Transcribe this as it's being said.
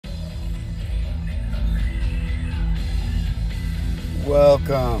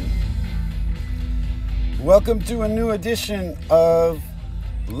Welcome. Welcome to a new edition of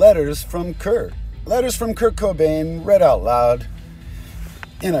Letters from Kurt. Letters from Kurt Cobain, read out loud,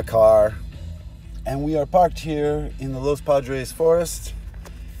 in a car. And we are parked here in the Los Padres forest.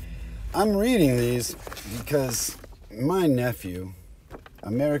 I'm reading these because my nephew,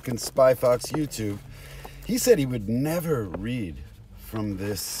 American Spy Fox YouTube, he said he would never read from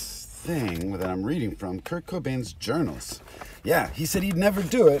this thing that I'm reading from, Kurt Cobain's journals. Yeah, he said he'd never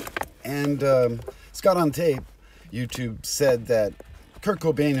do it. And Scott on Tape, YouTube, said that Kurt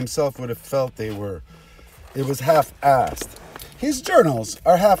Cobain himself would have felt it was half-assed. His journals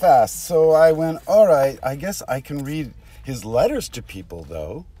are half-assed, so I went, all right, I guess I can read his letters to people,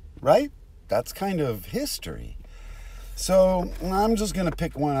 though, right? That's kind of history. So I'm just going to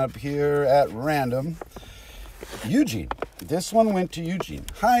pick one up here at random. Eugene. This one went to Eugene.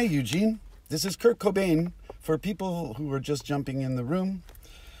 Hi, Eugene. This is Kurt Cobain. For people who are just jumping in the room,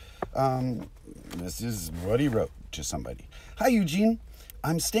 this is what he wrote to somebody. Hi, Eugene.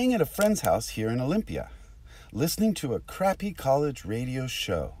 I'm staying at a friend's house here in Olympia, listening to a crappy college radio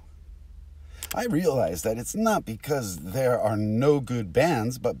show. I realize that it's not because there are no good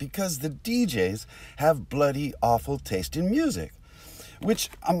bands, but because the DJs have bloody awful taste in music.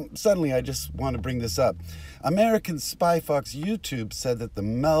 Which, suddenly I just want to bring this up. American Spy Fox YouTube said that the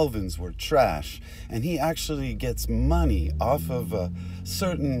Melvins were trash, and he actually gets money off of a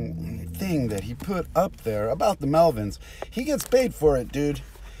certain thing that he put up there about the Melvins. He gets paid for it, dude.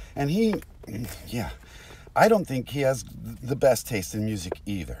 And I don't think he has the best taste in music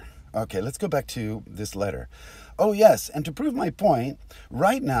either. Okay, let's go back to this letter. Oh yes, and to prove my point,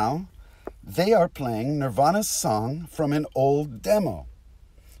 right now, they are playing Nirvana's song from an old demo.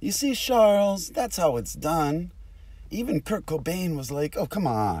 You see, Charles, that's how it's done. Even Kurt Cobain was like, oh, come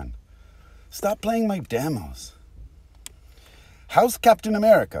on. Stop playing my demos. How's Captain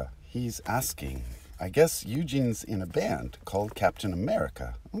America? He's asking. I guess Eugene's in a band called Captain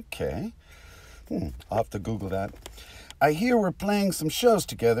America. Okay. I'll have to Google that. I hear we're playing some shows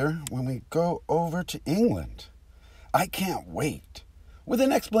together when we go over to England. I can't wait. With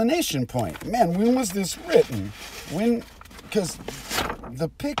an exclamation point. Man, when was this written? Because the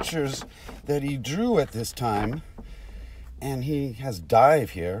pictures that he drew at this time, and he has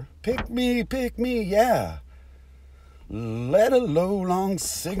Dive here. Pick me, yeah. Let a low, long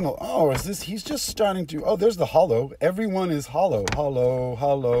signal. Oh, he's just starting to, oh, there's the hollow. Everyone is hollow.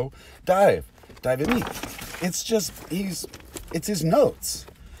 Hollow. Dive at me. It's just, it's his notes.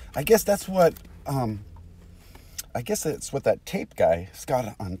 I guess that's what that tape guy,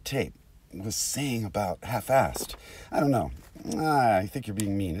 Scott on Tape, was saying about half-assed. I don't know. I think you're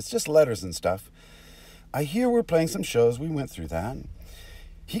being mean. It's just letters and stuff. I hear we're playing some shows. We went through that.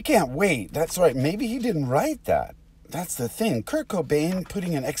 He can't wait. That's right. Maybe he didn't write that. That's the thing. Kurt Cobain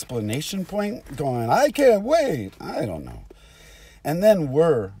putting an exclamation point, going, I can't wait. I don't know. And then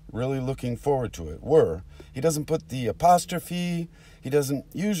we're really looking forward to it. We're. He doesn't put the apostrophe. He doesn't.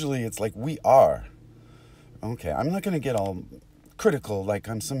 Usually it's like we are. Okay, I'm not going to get all critical like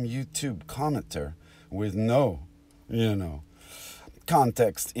I'm some YouTube commenter with no,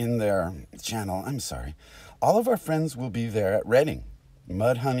 context in their channel. I'm sorry. All of our friends will be there at Reading.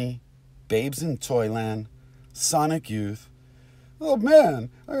 Mudhoney, Babes in Toyland, Sonic Youth. Oh man,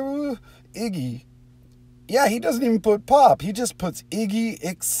 Iggy. Yeah, he doesn't even put pop. He just puts Iggy,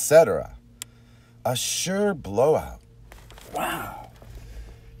 etc. A sure blowout. Wow.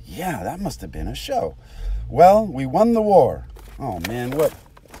 Yeah, that must have been a show. Well, we won the war. Oh man,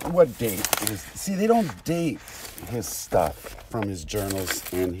 what date is? See, they don't date his stuff from his journals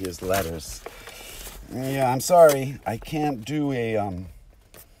and his letters. Yeah, I'm sorry, I can't do a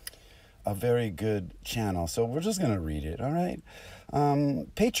very good channel, so we're just gonna read it. All right.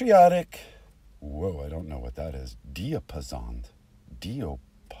 Patriotic. Whoa, I don't know what that is. Diapason.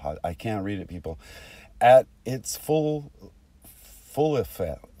 I can't read it, people. At its fully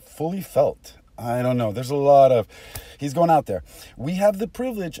felt. I don't know. There's a lot of... He's going out there. We have the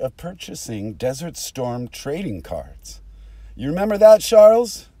privilege of purchasing Desert Storm trading cards. You remember that,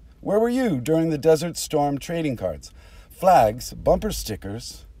 Charles? Where were you during the Desert Storm trading cards? Flags, bumper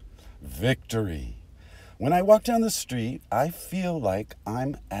stickers, victory. When I walk down the street, I feel like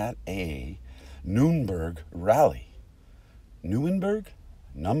I'm at a Nuremberg rally. Nuremberg?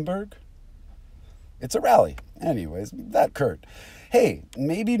 It's a rally. Anyways, that Kurt. Hey,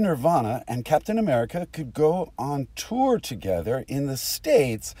 maybe Nirvana and Captain America could go on tour together in the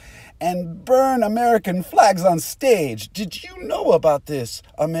States and burn American flags on stage. Did you know about this,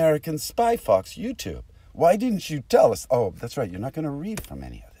 American Spy Fox YouTube? Why didn't you tell us? Oh, that's right. You're not going to read from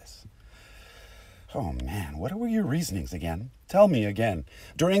any of this. Oh man, what were your reasonings again? Tell me again.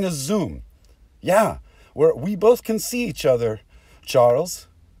 During a Zoom. Yeah, where we both can see each other, Charles.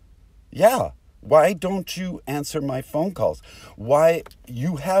 Yeah. Why don't you answer my phone calls? Why,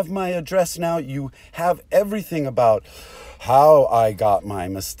 you have my address now. You have everything about how I got my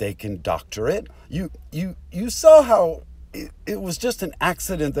mistaken doctorate. You saw how it was just an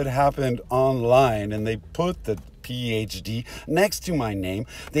accident that happened online, and they put the PhD next to my name.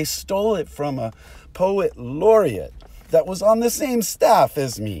 They stole it from a poet laureate that was on the same staff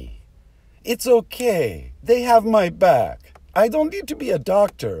as me. It's okay. They have my back. I don't need to be a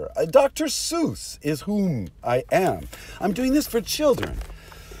doctor. Dr. Seuss is whom I am. I'm doing this for children.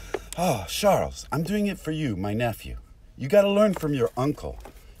 Oh, Charles, I'm doing it for you, my nephew. You got to learn from your uncle.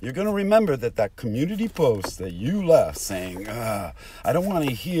 You're going to remember that community post that you left saying, I don't want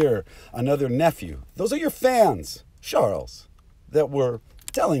to hear another nephew. Those are your fans, Charles, that were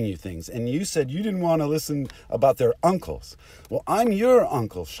telling you things. And you said you didn't want to listen about their uncles. Well, I'm your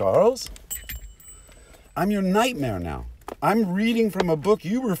uncle, Charles. I'm your nightmare now. I'm reading from a book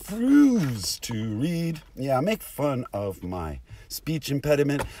you refuse to read. Yeah, make fun of my speech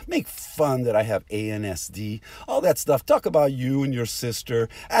impediment. Make fun that I have ANSD. All that stuff. Talk about you and your sister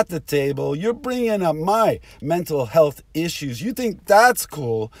at the table. You're bringing up my mental health issues. You think that's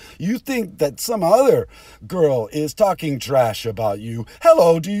cool. You think that some other girl is talking trash about you.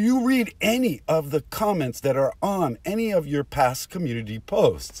 Hello, do you read any of the comments that are on any of your past community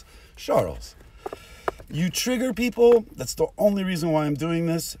posts? Charles. You trigger people. That's the only reason why I'm doing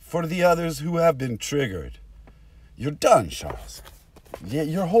this. For the others who have been triggered. You're done, Charles. Yeah,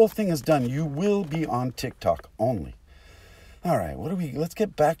 your whole thing is done. You will be on TikTok only. All right, let's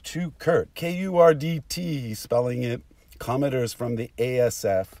get back to KURDT. KURDT, spelling it. Commenters from the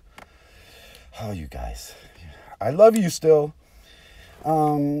ASF. Oh, you guys. I love you still.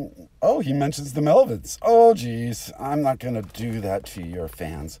 He mentions the Melvins. Oh, geez. I'm not going to do that to your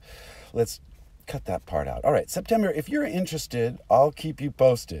fans. Let's cut that part out. All right, September, if you're interested, I'll keep you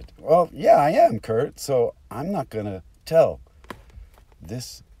posted. Well, yeah, I am, KURDT, so I'm not going to tell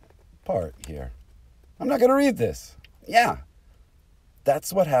this part here. I'm not going to read this. Yeah,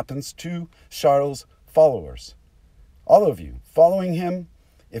 that's what happens to Charles' followers. All of you following him,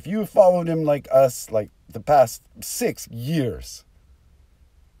 if you followed him like us, like the past 6 years,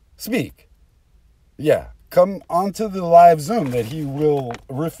 speak. Yeah, come onto the live Zoom that he will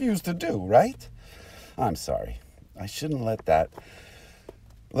refuse to do, right? I'm sorry. I shouldn't let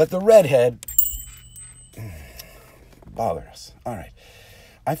the redhead bother us. All right.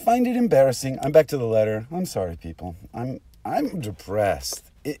 I find it embarrassing. I'm back to the letter. I'm sorry, people. I'm depressed.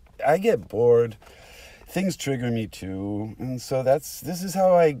 I get bored. Things trigger me too. And so this is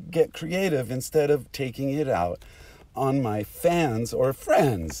how I get creative instead of taking it out on my fans or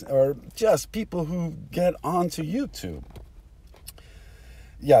friends or just people who get onto YouTube.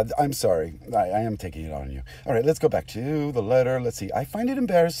 Yeah, I'm sorry. I am taking it on you. All right, let's go back to the letter. Let's see. I find it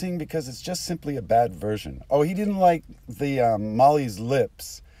embarrassing because it's just simply a bad version. Oh, he didn't like the Molly's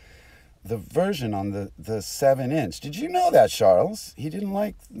Lips, the version on the 7-inch. Did you know that, Charles? He didn't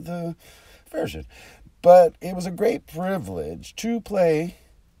like the version. But it was a great privilege to play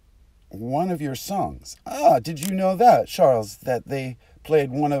one of your songs. Ah, did you know that, Charles, that they played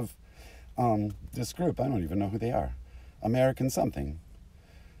one of this group? I don't even know who they are. American something.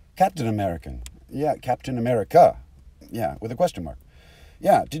 Captain American. Yeah, Captain America. Yeah, with a question mark.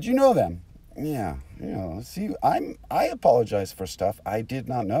 Yeah, did you know them? Yeah, see, I apologize for stuff I did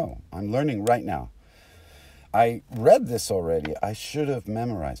not know. I'm learning right now. I read this already. I should have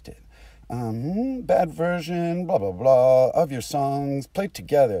memorized it. Bad version, blah, blah, blah, of your songs. Play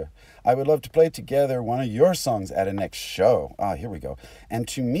together. I would love to play together one of your songs at a next show. Ah, here we go. And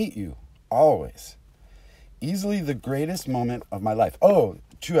to meet you, always. Easily the greatest moment of my life. Oh,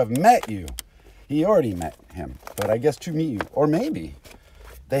 to have met you. He already met him, but I guess to meet you. Or maybe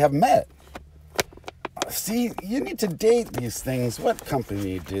they have met. See, you need to date these things. What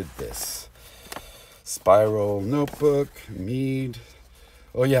company did this? Spiral Notebook, Mead.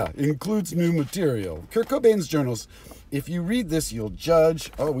 Oh yeah, includes new material. Kurt Cobain's journals. If you read this, you'll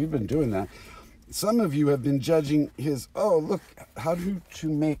judge. Oh, we've been doing that. Some of you have been judging his, look, how to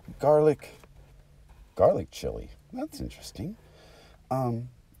make garlic chili. That's interesting.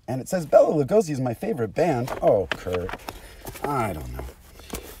 And it says BELA LUGOSI is my favorite band. Oh, Kurt. I don't know.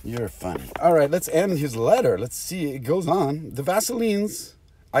 You're funny. All right, let's end his letter. Let's see. It goes on. The Vaselines.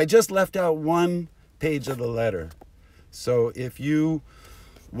 I just left out one page of the letter. So if you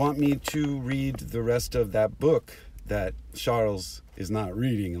want me to read the rest of that book that Charles is not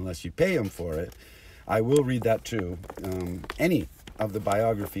reading unless you pay him for it, I will read that too. Any of the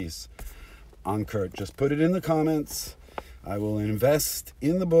biographies on KURDT. Just put it in the comments. I will invest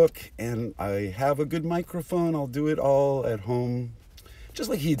in the book, and I have a good microphone. I'll do it all at home, just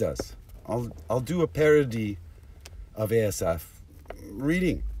like he does. I'll do a parody of ASF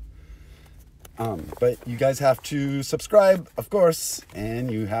reading. But you guys have to subscribe, of course,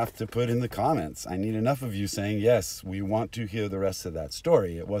 and you have to put in the comments. I need enough of you saying, yes, we want to hear the rest of that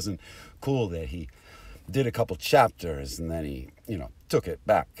story. It wasn't cool that he did a couple chapters and then he, took it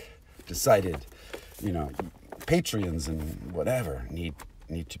back, decided, Patreons and whatever need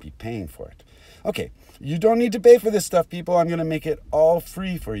to be paying for it. Okay, you don't need to pay for this stuff, people. I'm going to make it all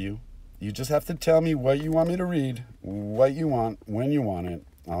free for you. You just have to tell me what you want me to read, what you want, when you want it.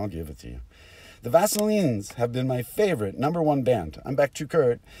 I'll give it to you. The Vaselines have been my favorite #1 band. I'm back to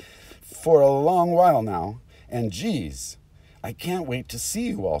KURDT for a long while now. And geez, I can't wait to see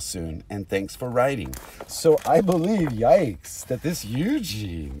you all soon. And thanks for writing. So I believe, yikes, that this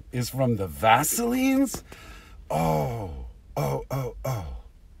Eugene is from the Vaselines? Oh.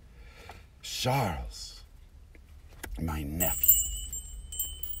 Charles, my nephew.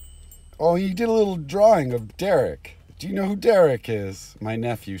 Oh, he did a little drawing of Derek. Do you know who Derek is? My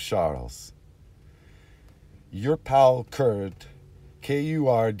nephew, Charles. Your pal, KURDT,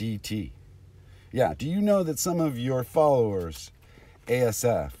 KURDT. Yeah, do you know that some of your followers,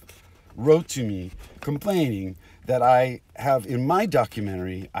 ASF, wrote to me complaining that I have, in my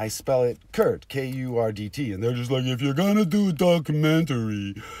documentary, I spell it KURDT, KURDT. And they're just like, if you're going to do a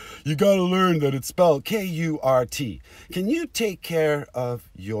documentary, you got to learn that it's spelled KURT. Can you take care of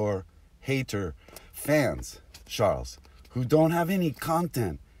your hater fans, Charles, who don't have any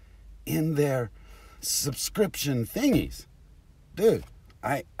content in their subscription thingies? Dude,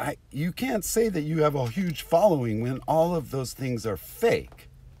 you can't say that you have a huge following when all of those things are fake.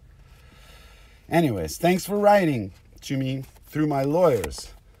 Anyways, thanks for writing to me through my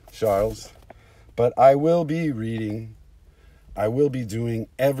lawyers, Charles. But I will be reading. I will be doing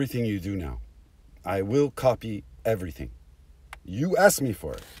everything you do now. I will copy everything. You asked me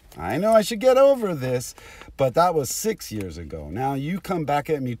for it. I know I should get over this, but that was 6 years ago. Now you come back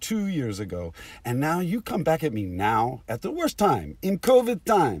at me 2 years ago, and now you come back at me now at the worst time, in COVID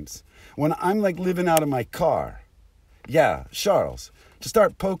times, when I'm like living out of my car. Yeah, Charles, to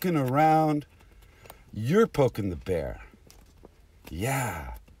start poking around, you're poking the bear.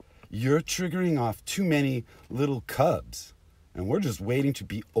 Yeah, you're triggering off too many little cubs, and we're just waiting to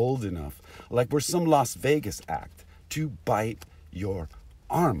be old enough, like we're some Las Vegas act, to bite your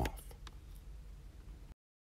arm off.